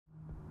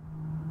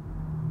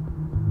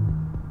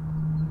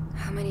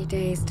How many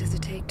days does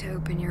it take to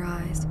open your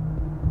eyes?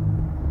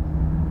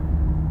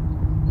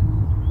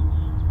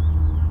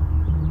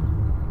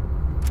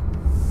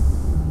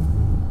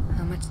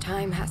 How much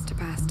time has to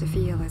pass to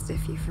feel as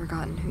if you've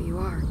forgotten who you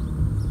are?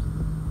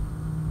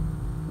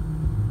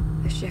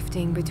 The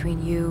shifting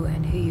between you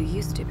and who you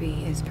used to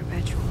be is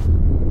perpetual,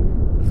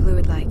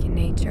 fluid-like in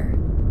nature.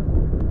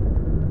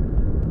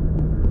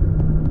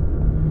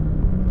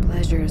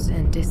 Pleasures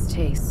and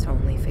distastes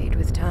only fade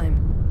with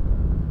time,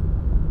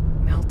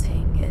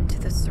 melting into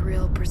the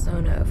surreal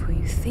persona of who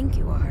you think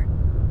you are,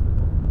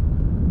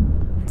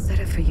 instead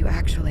of who you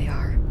actually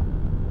are.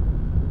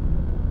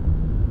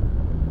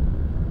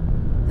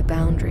 The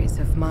boundaries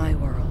of my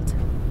world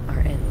are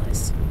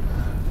endless.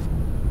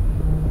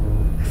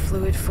 A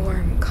fluid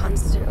form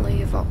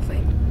constantly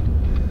evolving,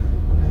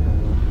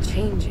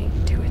 changing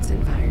to its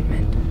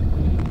environment.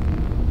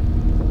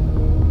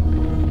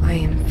 I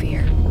am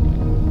fear.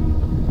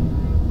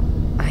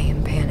 I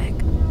am panic.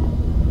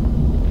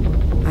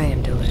 I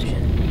am delusion.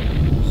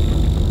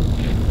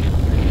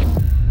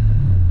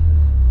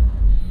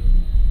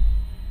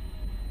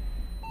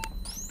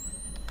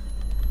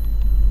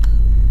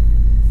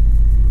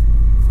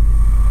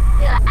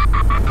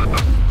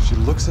 She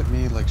looks at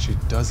me like she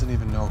doesn't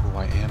even know who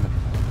I am anymore.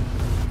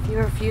 If you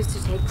refuse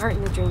to take part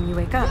in the dream, you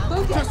wake up.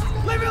 Lucas!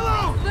 Leave me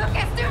alone!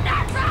 Lucas, do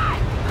not run!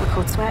 A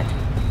cold sweat.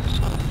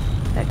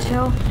 That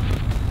chill.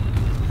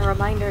 A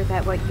reminder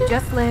that what you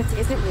just lived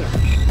isn't real.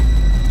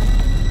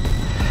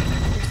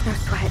 There's no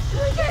sweat.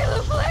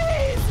 Michaela,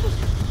 please!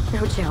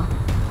 No chill.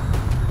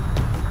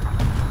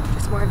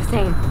 Just more of the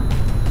same.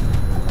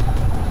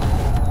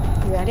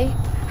 You ready?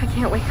 I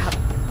can't wake up.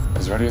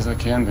 As ready as I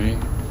can be,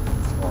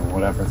 for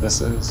whatever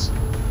this is.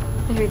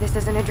 Maybe this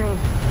isn't a dream.